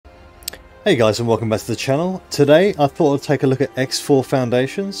Hey guys, and welcome back to the channel. Today I thought I'd take a look at X4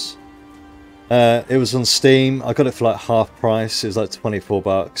 Foundations. It was on Steam. I got it for like half price. It was like 24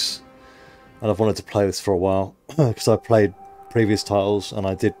 bucks. And I've wanted to play this for a while because I played previous titles and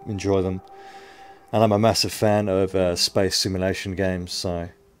I did enjoy them. And I'm a massive fan of space simulation games, so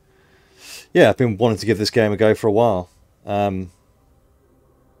yeah, I've been wanting to give this game a go for a while.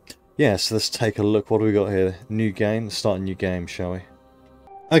 Yeah, so let's take a look. What do we got here? New game. Let's start a new game, shall we?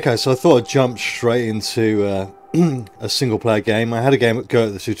 Okay, so I thought I'd jump straight into a single player game. I had a go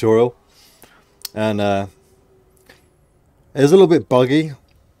at the tutorial, and it was a little bit buggy and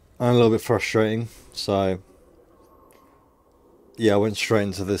a little bit frustrating. So yeah, I went straight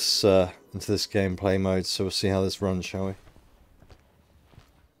into this gameplay mode. So we'll see how this runs, shall we?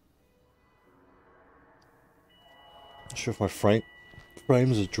 Not sure if my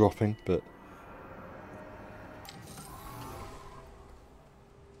frames are dropping, but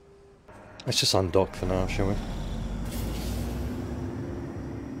let's just undock for now, shall we?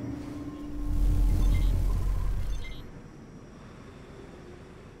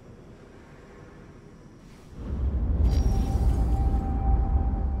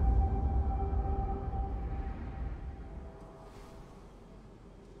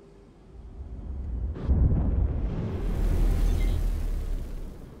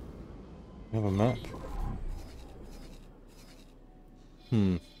 We have a map.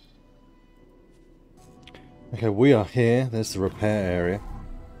 Okay, we are here. There's the repair area.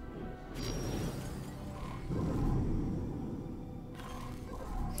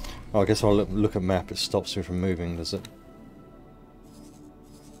 Oh, I guess I'll look at map. It stops me from moving, does it?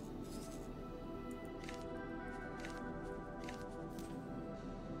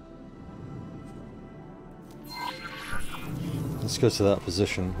 Let's go to that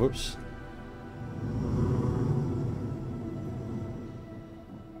position. Whoops.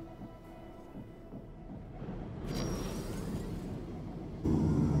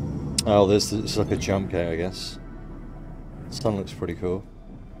 Oh, it's like a jump gate, I guess. The sun looks pretty cool.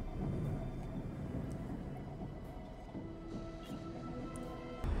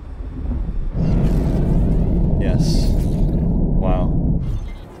 Yes. Wow.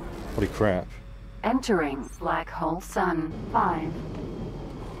 Holy crap. Entering Black Hole Sun 5.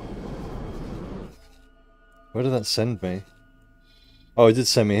 Where did that send me? Oh, it did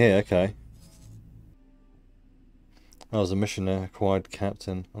send me here, okay. That was a mission there, acquired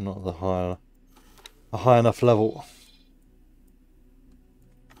captain. I'm not at a high enough level.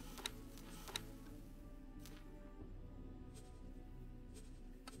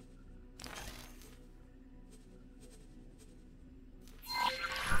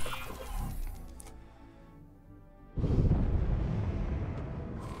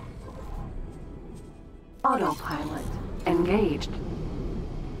 Autopilot engaged.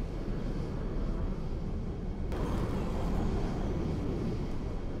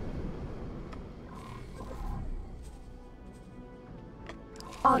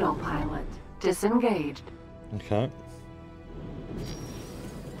 Autopilot disengaged. Okay.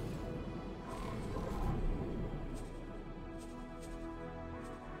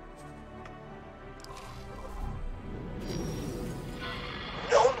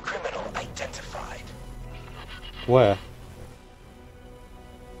 Known criminal identified. Where?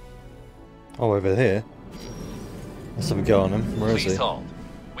 Oh, over here. Let's have a go on him. Where is he? Please hold.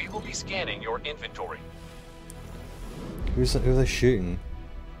 We will be scanning your inventory. Who are they shooting?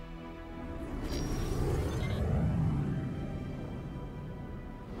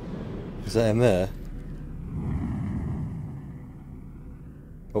 Is that him there?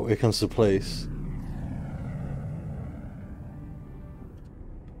 Oh, here comes the police.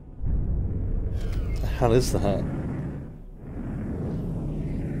 The hell is that?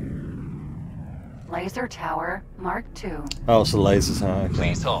 Laser Tower Mark II. Oh, it's a laser tower. Okay.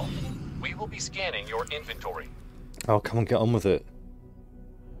 Please hold. We will be scanning your inventory. Oh, come on, get on with it.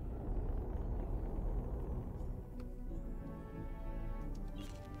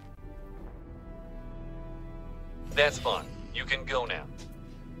 That's fine. You can go now.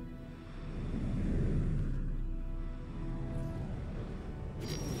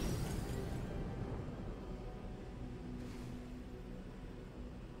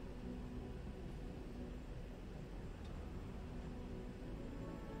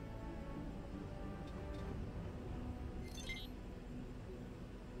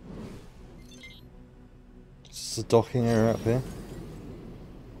 Is the docking area up here?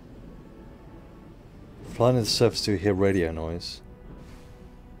 Flying to the surface to hear radio noise.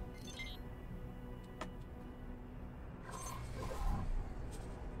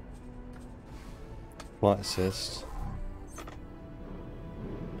 Flight assist.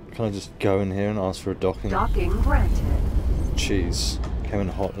 Can I just go in here and ask for a docking? Docking granted. Jeez, came in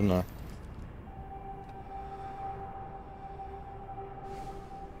hot, didn't I?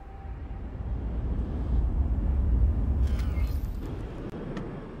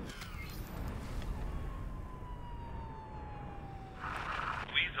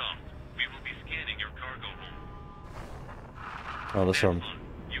 Oh, that's wrong.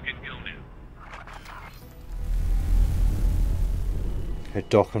 You can go now. Okay,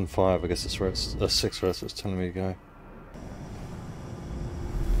 dock on 5. I guess that's where it's 6 where it's telling me to go.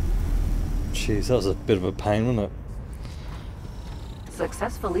 Jeez, that was a bit of a pain, wasn't it?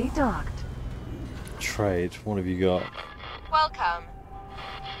 Successfully docked. Trade. What have you got? Welcome.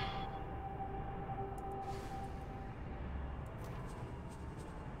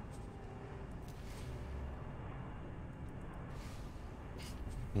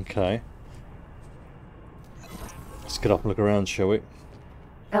 Okay. Let's get up and look around, shall we?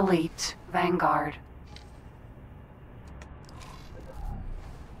 Elite. Vanguard.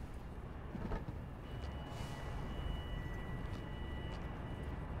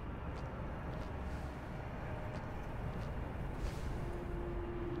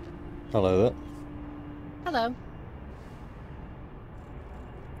 Hello there. Hello.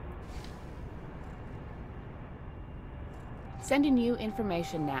 Sending you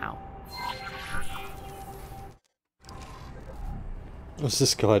information now. What's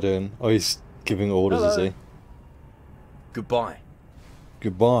this guy doing? Oh, he's giving orders, is he? Goodbye.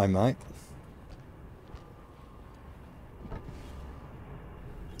 Goodbye, mate.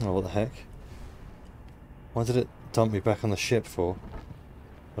 Oh, what the heck? Why did it dump me back on the ship for?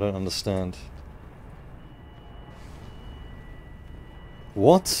 I don't understand.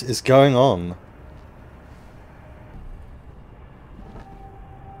 What is going on?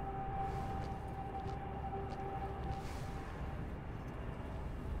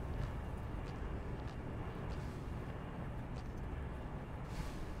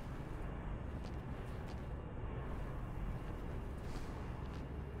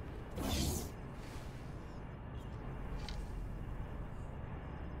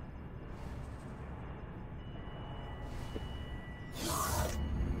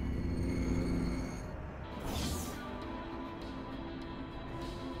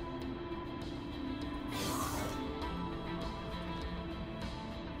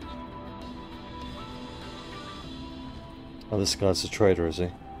 Oh, this guy's a trader, is he?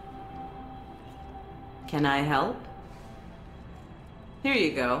 Can I help? Here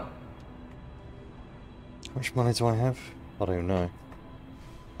you go. How much money do I have? I don't know.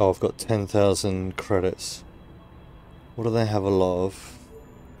 Oh, I've got 10,000 credits. What do they have a lot of?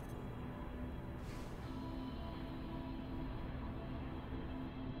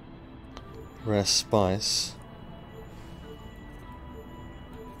 Rare spice.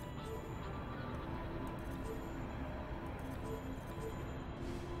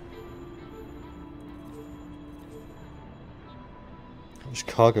 How much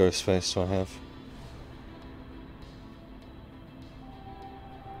cargo space do I have?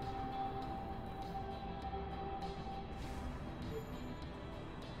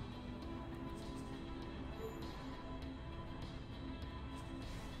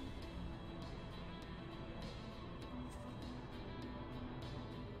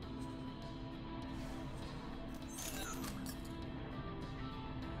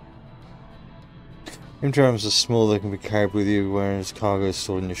 Drums are small, they can be carried with you, whereas cargo is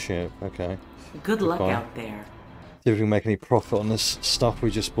stored in your ship. Okay. Good luck Goodbye. out there. See if we can make any profit on this stuff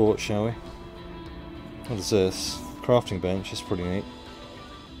we just bought, shall we? What is this? Crafting bench, it's pretty neat.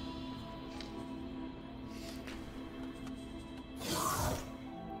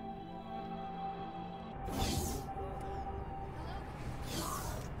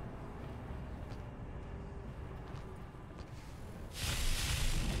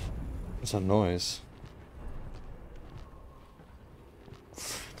 What's that noise?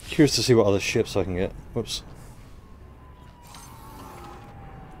 Curious to see what other ships I can get. Whoops.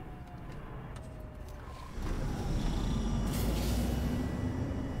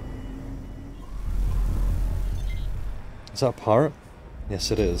 Is that a pirate? Yes,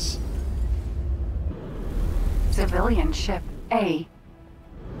 it is. Civilian ship A.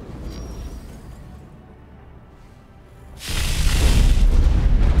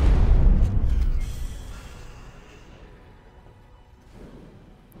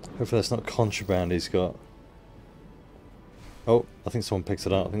 Hopefully that's not contraband he's got. Oh, I think someone picked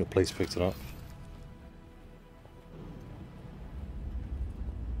it up. I think the police picked it up.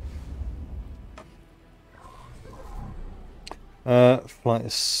 Flight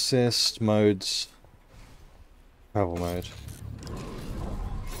assist modes. Travel mode.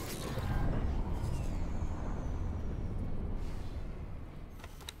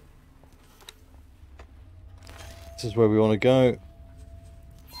 This is where we want to go.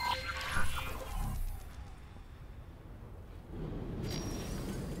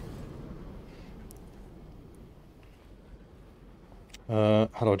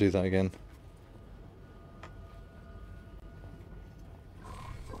 How do I do that again?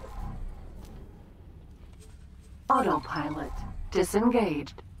 Autopilot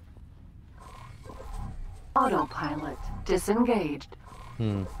disengaged. Autopilot disengaged.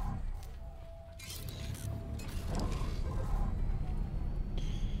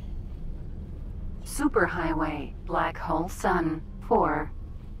 Superhighway Black Hole Sun 4.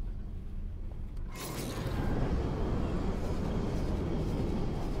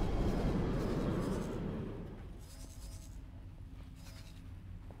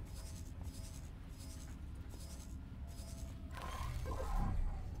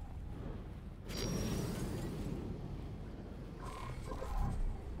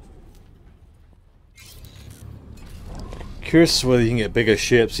 Curious whether you can get bigger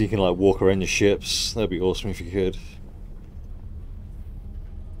ships, you can like walk around your ships. That'd be awesome if you could.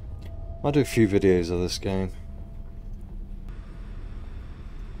 I'll do a few videos of this game.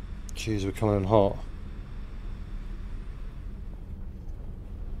 Jeez, we're coming in hot.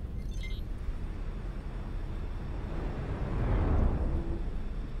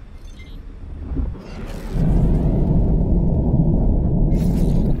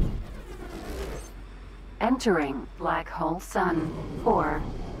 Entering Black Hole Sun 4.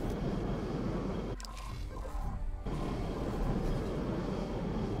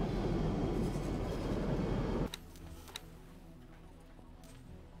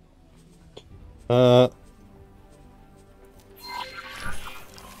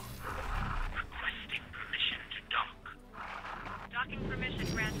 Requesting permission to dock. Docking permission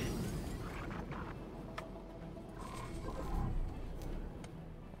granted.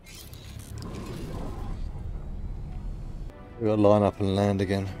 We gotta line up and land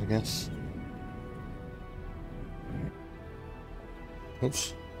again, I guess.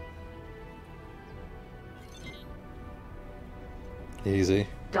 Oops. Easy.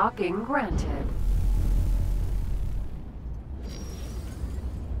 Docking granted.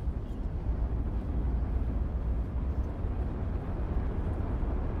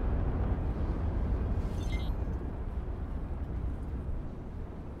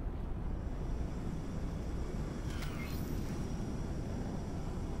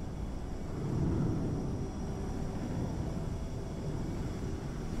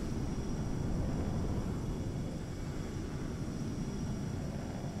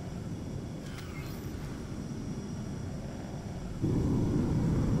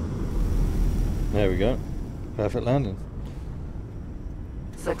 There we go. Perfect landing.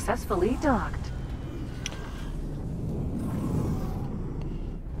 Successfully docked.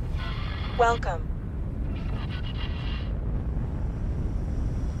 Welcome.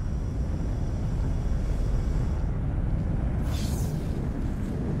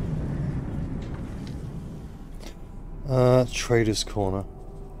 Trader's Corner.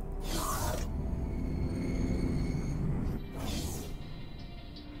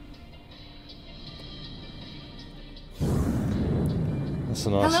 That's a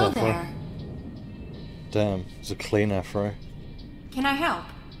nice Hello afro. there. Damn, it's a clean afro. Can I help?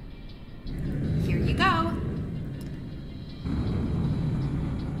 Here you go.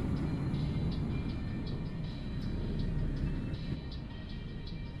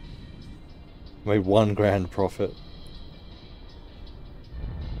 Made $1 grand profit.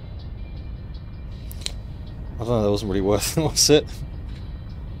 I don't know, that wasn't really worth it, was it?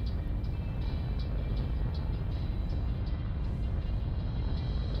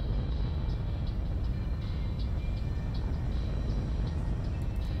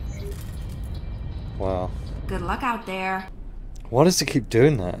 Wow. Good luck out there. Why does it keep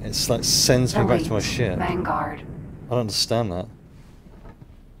doing that? It's like sends me back to my Elite ship. I Vanguard. don't understand that.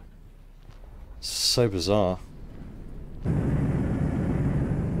 It's so bizarre.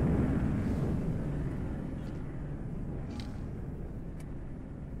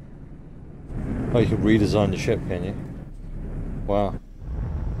 Oh, you can redesign your ship, can you? Wow.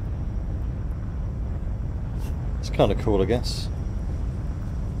 It's kind of cool, I guess.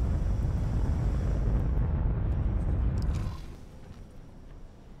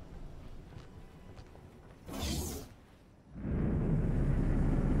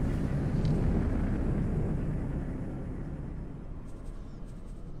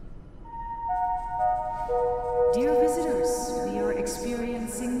 Dear visitors, we are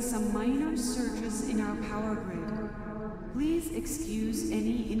experiencing some minor surges in our power grid. Please excuse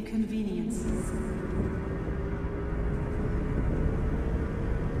any inconveniences.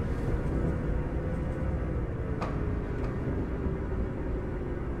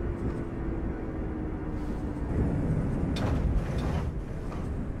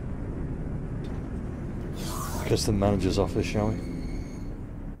 Go to the manager's office, shall we?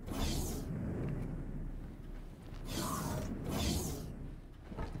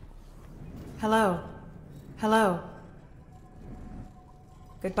 Hello. Hello.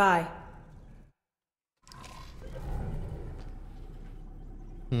 Goodbye.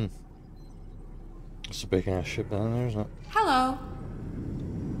 It's a big ass ship down there, isn't it? Hello.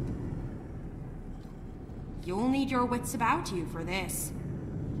 You'll need your wits about you for this.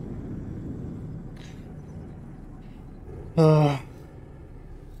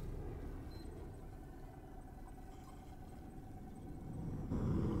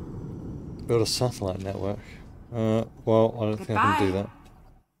 Build a satellite network. Well, I don't think I can do that.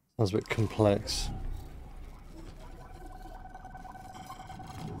 Sounds a bit complex.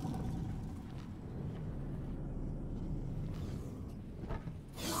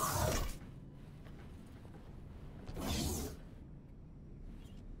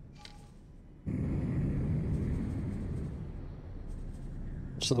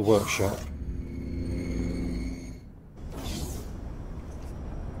 It's at the workshop.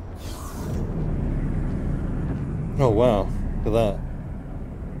 Oh wow, look at that.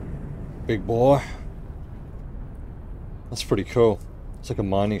 Big boy. That's pretty cool. It's like a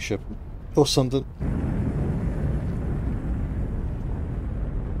mining ship or something.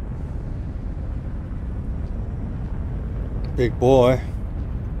 Big boy.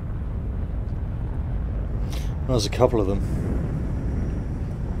 There's a couple of them.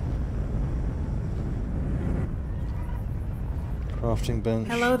 Crafting bench.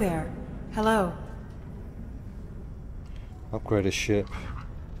 Hello there. Hello. Upgrade a ship.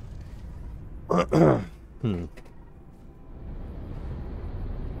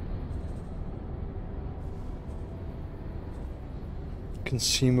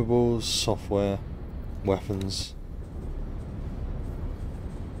 Consumables, software, weapons.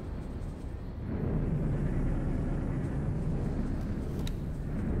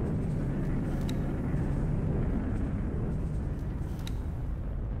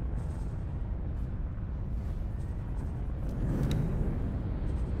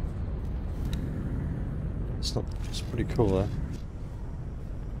 It's pretty cool there.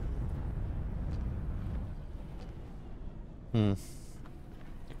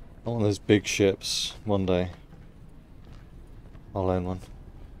 I want those big ships one day. I'll own one.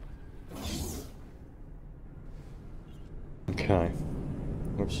 Okay.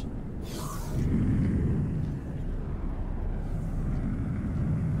 Whoops.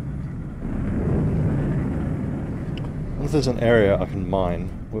 I wonder if there's an area I can mine.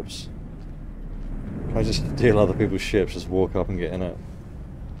 Whoops. Can I just steal other people's ships, just walk up and get in it?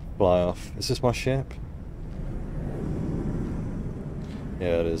 Fly off. Is this my ship?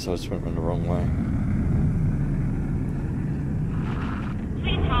 Yeah, it is. I just went the wrong way.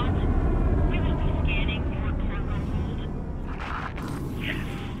 Please halt. We will be scanning your cargo hold. Yes.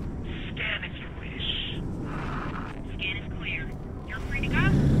 Scan if you wish. Scan is clear. You're free to go.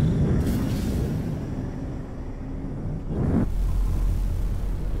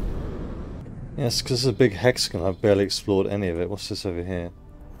 Yes, because it's a big hexagon. I've barely explored any of it. What's this over here?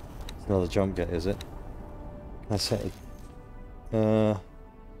 It's another jump gate, is it? Can I set it?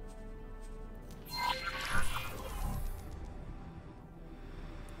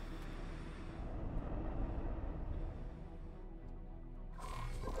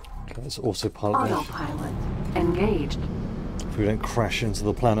 Okay, it's autopilot. Autopilot engaged. If we don't crash into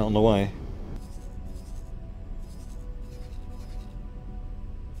the planet on the way.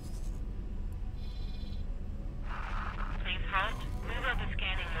 Please halt. We will be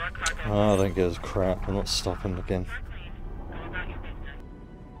scanning your cargo Oh, I hold. don't get as crap. I'm not stopping again. You're clean. Go about your business.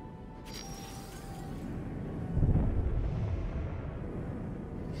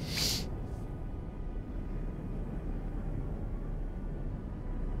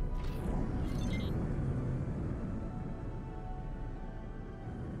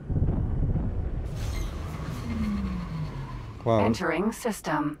 Wow. Entering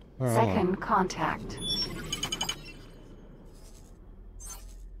system. Alright. Second contact.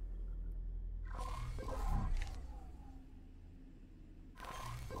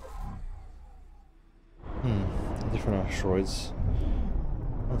 Different asteroids.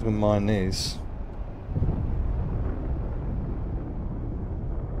 I'm not gonna mine these.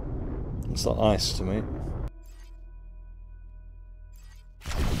 It's like ice to me.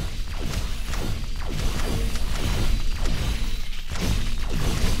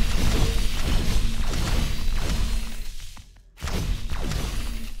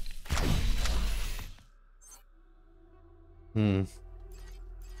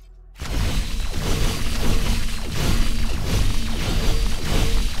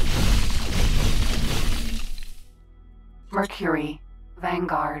 Mercury,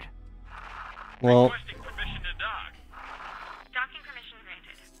 Vanguard. Well, Requesting permission to dock. Docking permission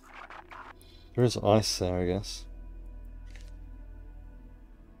granted. there is ice there, I guess.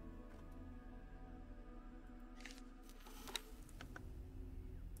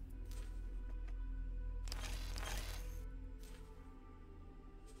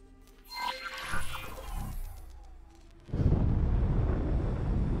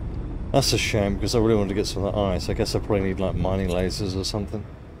 That's a shame, because I really wanted to get some of that ice. I guess I probably need like mining lasers or something.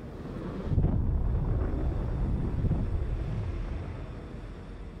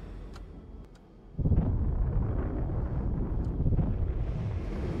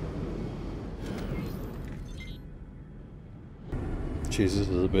 Jesus, this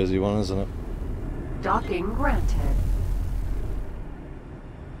is a busy one, isn't it? Docking granted.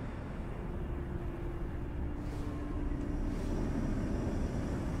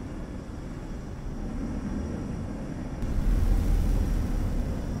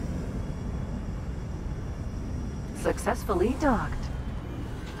 Successfully docked.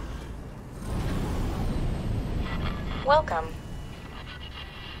 Welcome.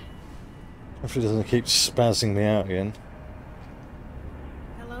 Hopefully it doesn't keep spazzing me out again.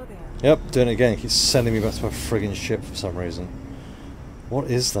 Hello there. Yep, doing it again. It keeps sending me back to my friggin' ship for some reason. What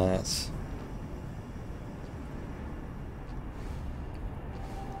is that?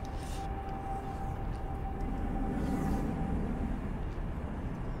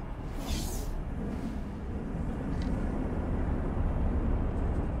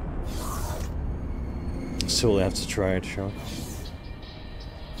 See what they have to trade, shall we?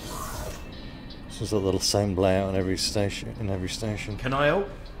 This is a little same layout in every station. Can I help?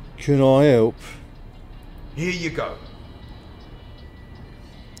 Can I help? Here you go.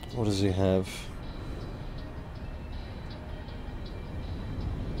 What does he have?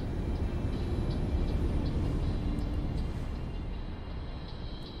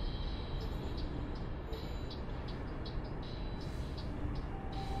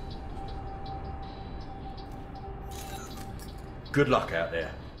 Good luck out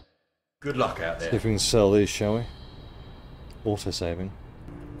there. Good luck out See if there. we can sell these, shall we? Auto-saving.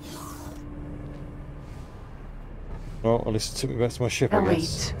 Well, at least it took me back to my ship, I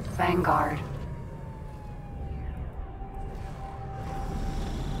guess. Elite, Vanguard.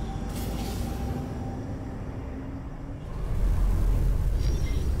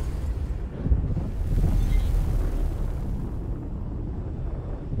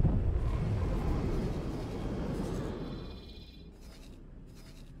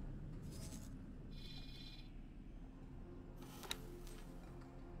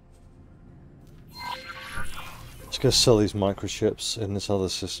 Let's go sell these microchips in this other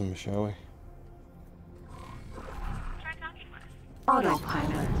system, shall we? Try talking with us.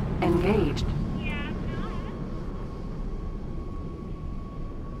 Autopilot engaged. Yeah, no.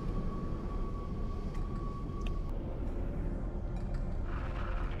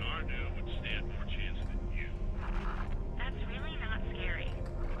 Nardu would stand more chance than you. That's really not scary.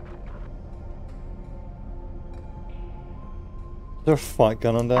 Is there a fight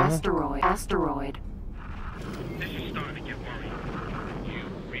going on down there? Asteroid. This is starting to get worrying. You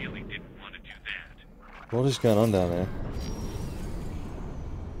really didn't want to do that. What is going on down there?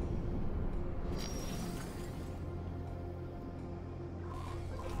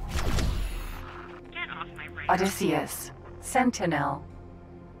 Get off my brain. Odysseus. Sentinel.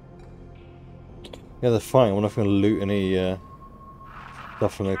 Yeah, they're fine. We're not going to loot any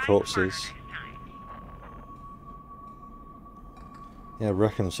stuff from their Try corpses. harder next time. Yeah, I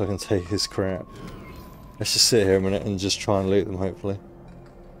reckon, so I can take his crap. Let's just sit here a minute and just try and loot them, hopefully.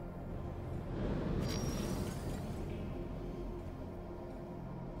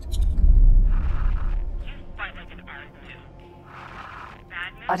 You fight like an R2.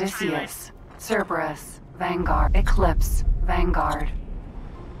 Bad news, Odysseus. Cerberus. Vanguard. Eclipse. Vanguard.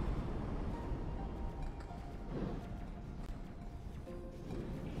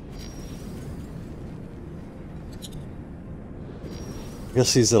 I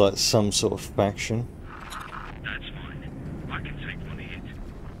guess these are like some sort of faction. That's fine. I can take one hit.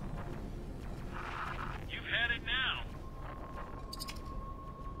 You've had it now.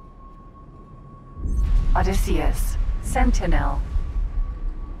 Odysseus. Sentinel.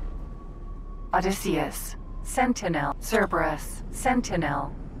 Odysseus. Sentinel. Cerberus.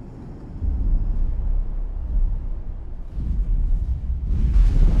 Sentinel.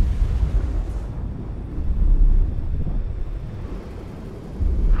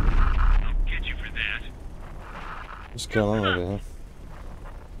 I'll get you for that. What's going on over here?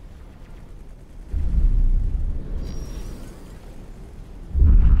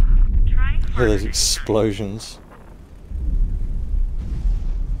 Try I hear harder those next time. explosions.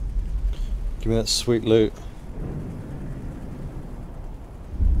 Give me that sweet loot.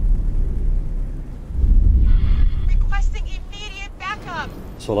 Requesting immediate backup.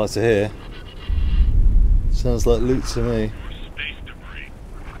 That's what I like to hear. Sounds like loot to me. Space debris.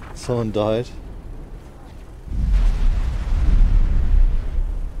 Someone died.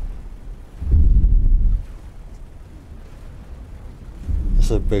 That's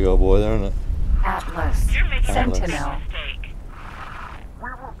a big old boy there, isn't it? Atlas. You're making a Sentinel. mistake.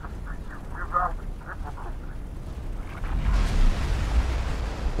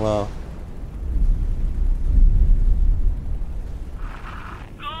 Wow.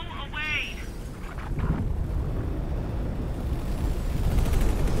 Go away.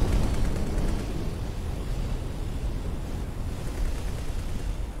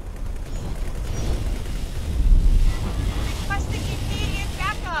 Requesting immediate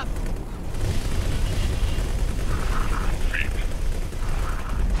backup.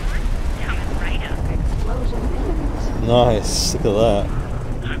 Coming right up. Explosion imminent. Nice. Look at that.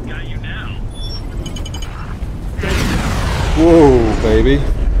 I've got you now. Whoa, baby.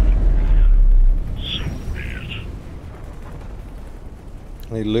 So weird.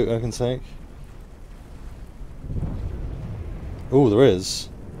 Any loot I can take? Oh, there is.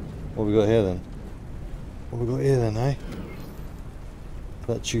 What have we got here then? What have we got here then, eh?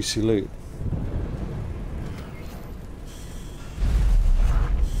 That juicy loot.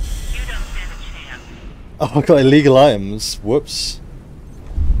 You don't stand a chance. Oh, I got illegal items. Whoops.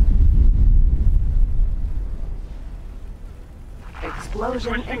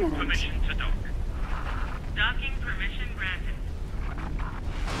 Explosion Requesting imminent. permission to dock. Docking permission granted.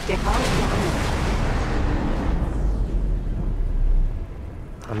 Device imminent.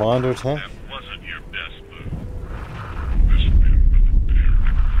 Am I under attack? That wasn't your best move.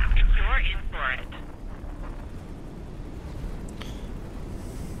 You're in for it.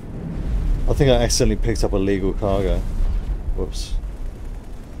 I think I accidentally picked up illegal cargo. Whoops.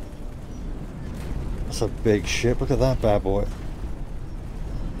 That's a big ship. Look at that bad boy.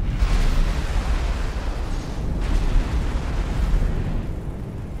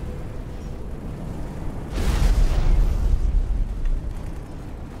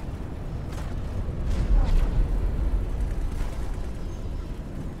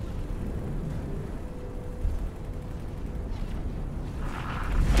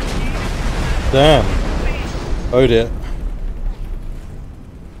 Damn. Oh dear.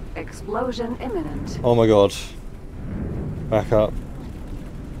 Explosion imminent. Oh my god. Back up.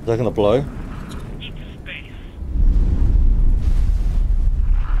 Is that gonna blow? Deep space.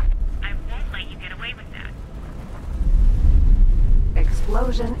 I won't let you get away with that.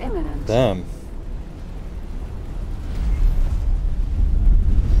 Explosion imminent. Damn.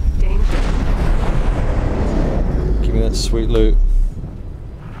 Danger. Give me that sweet loot.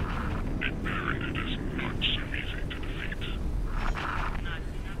 It is not so easy to defeat. Not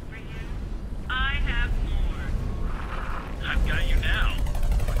enough for you. I have more. I've got you now.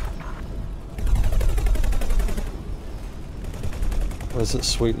 Where's that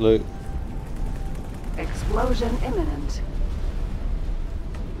sweet loot? Explosion imminent.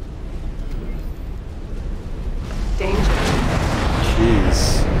 Danger. Jeez.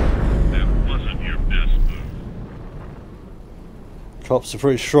 That wasn't your best move. Cops are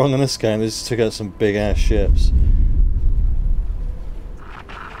pretty strong in this game. They just took out some big ass ships. I've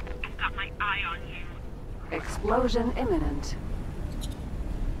got my eye on you. Explosion imminent.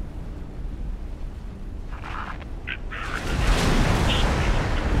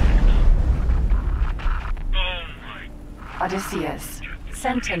 Oh my. Odysseus.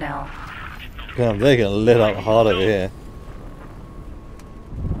 Sentinel. Damn, they're getting lit up hard over here.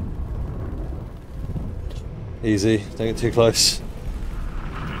 Easy, don't get too close.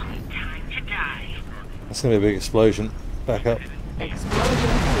 Time to die. That's gonna be a big explosion. Back up. Explosion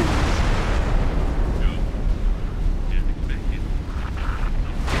imminent.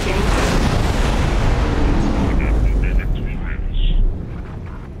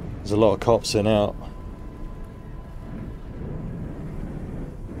 There's a lot of cops in out.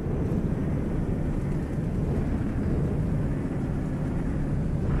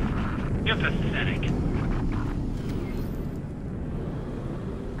 You're pathetic.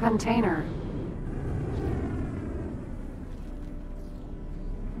 Container.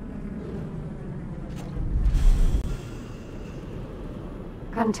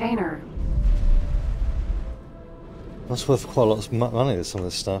 Container. That's worth quite a lot of money, some of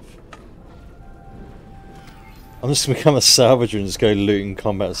this stuff. I'm just gonna become a salvager and just go looting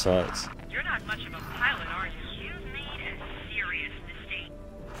combat sites. You're not much of a pilot, are you? You've made a serious mistake.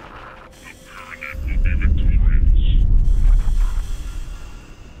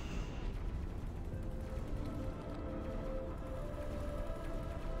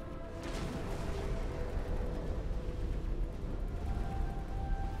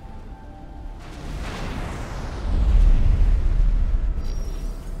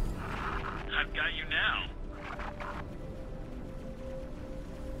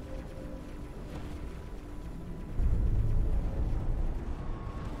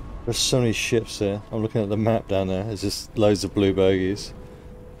 There's so many ships there. I'm looking at the map down there. There's just loads of blue bogies.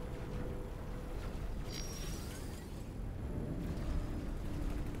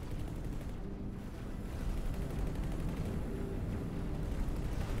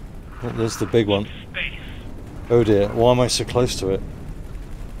 Oh, there's the big one. Space. Oh dear, why am I so close to it?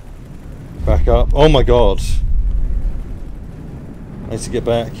 Back up. Oh my god! I need to get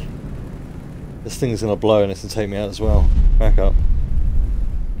back. This thing's gonna blow and it's gonna take me out as well. Back up.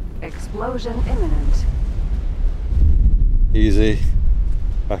 Explosion imminent. Easy.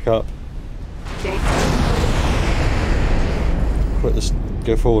 Back up. Danger. Quick, let's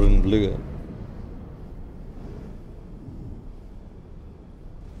go forward and loot it.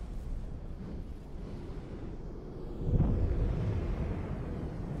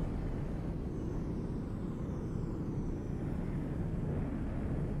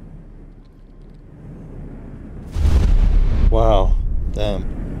 Wow, damn.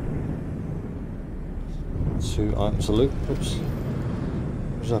 2 items to loot. Oops.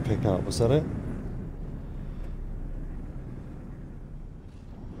 What did I pick up? Was that it?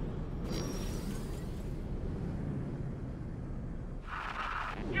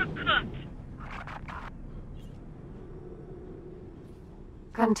 You're cooked.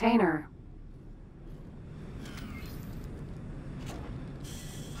 Container.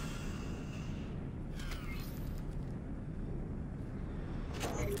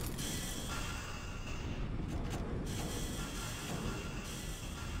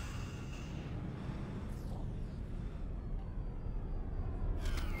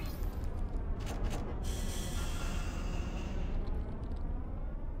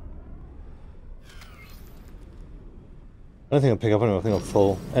 I don't think I'll pick up anything. I think I'm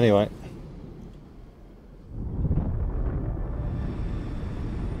full. Anyway.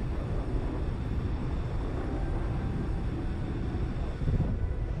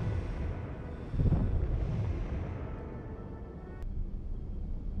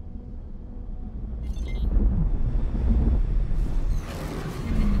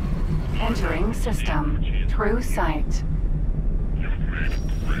 Entering system. True sight.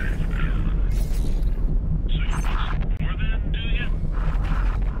 So you want some more then, do you?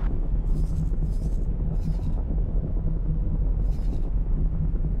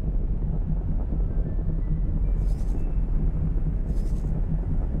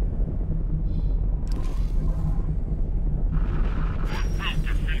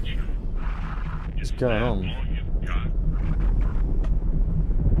 What's going on? All you've got.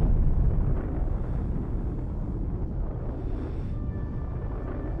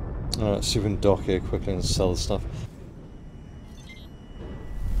 Alright, see if we can dock here quickly and sell the stuff.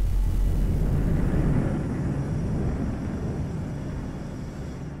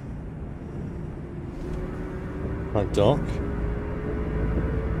 Can I dock?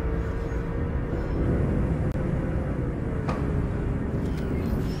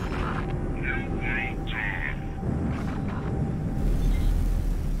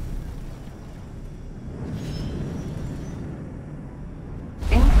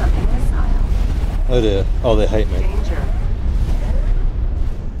 Incoming missile. Oh dear. Oh, they hate me. Danger.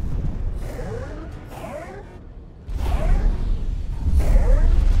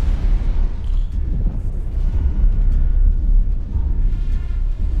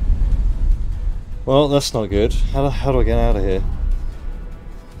 Well, that's not good. How do I get out of here?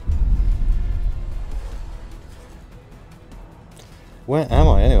 Where am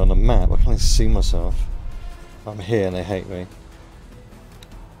I anyway on the map? I can't see myself. I'm here and they hate me.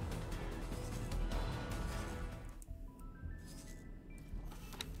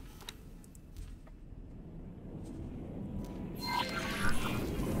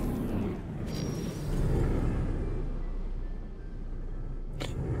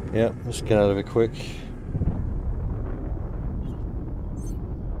 Yep, let's get out of it quick.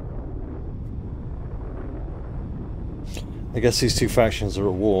 I guess these two factions are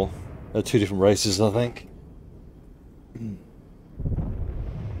at war. They're two different races, I think.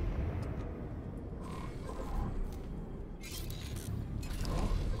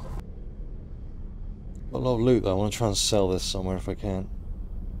 Got a lot of loot though. I want to try and sell this somewhere if I can.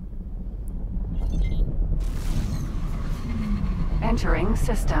 Entering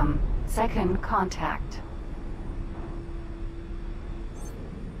system. Second contact.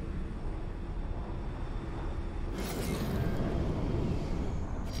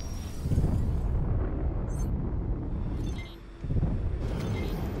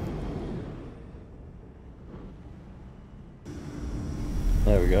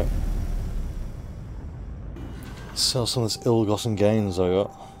 There we go. Sell some of this ill-gotten gains I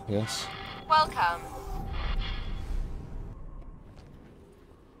got, yes. Welcome.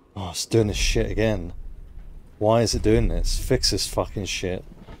 Oh, it's doing this shit again. Why is it doing this? Fix this fucking shit.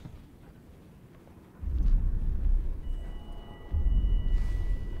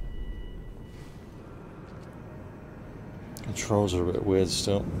 Controls are a bit weird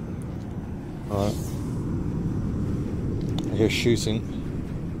still. Alright. I hear shooting.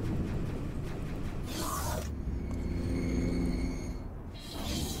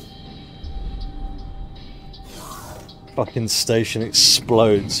 Fucking station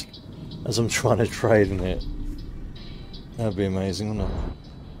explodes as I'm trying to trade in it. That'd be amazing, wouldn't it?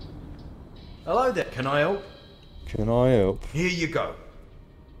 Hello there, can I help? Can I help? Here you go.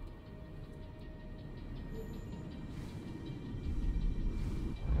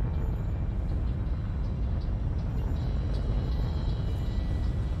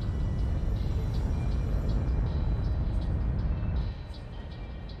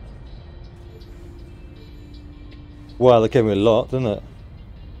 Wow, they gave me a lot, didn't it?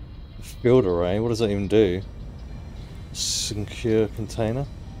 Field array, what does that even do? Secure container?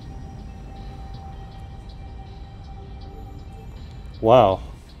 Wow.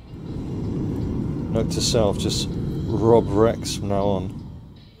 Note to self, just rob Rex from now on.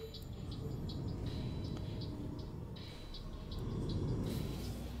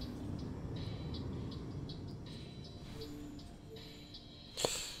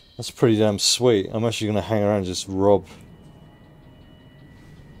 That's pretty damn sweet. I'm actually going to hang around and just rob.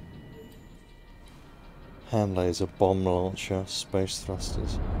 Hand laser, bomb launcher, space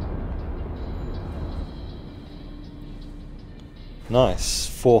thrusters. Nice.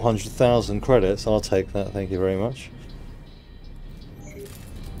 400,000 credits. I'll take that. Thank you very much. Goodbye.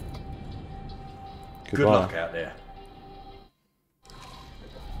 Good luck out there.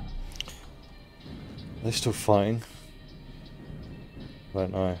 They're still fighting.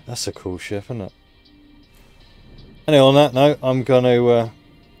 Don't know. That's a cool ship, isn't it? Anyway, on that note, I'm going to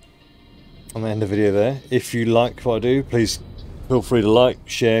end the video there. If you like what I do, please feel free to like,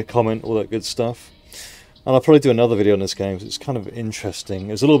 share, comment, all that good stuff. And I'll probably do another video on this game because it's kind of interesting.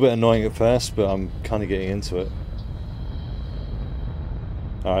 It was a little bit annoying at first, but I'm kind of getting into it.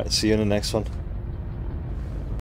 Alright, see you in the next one.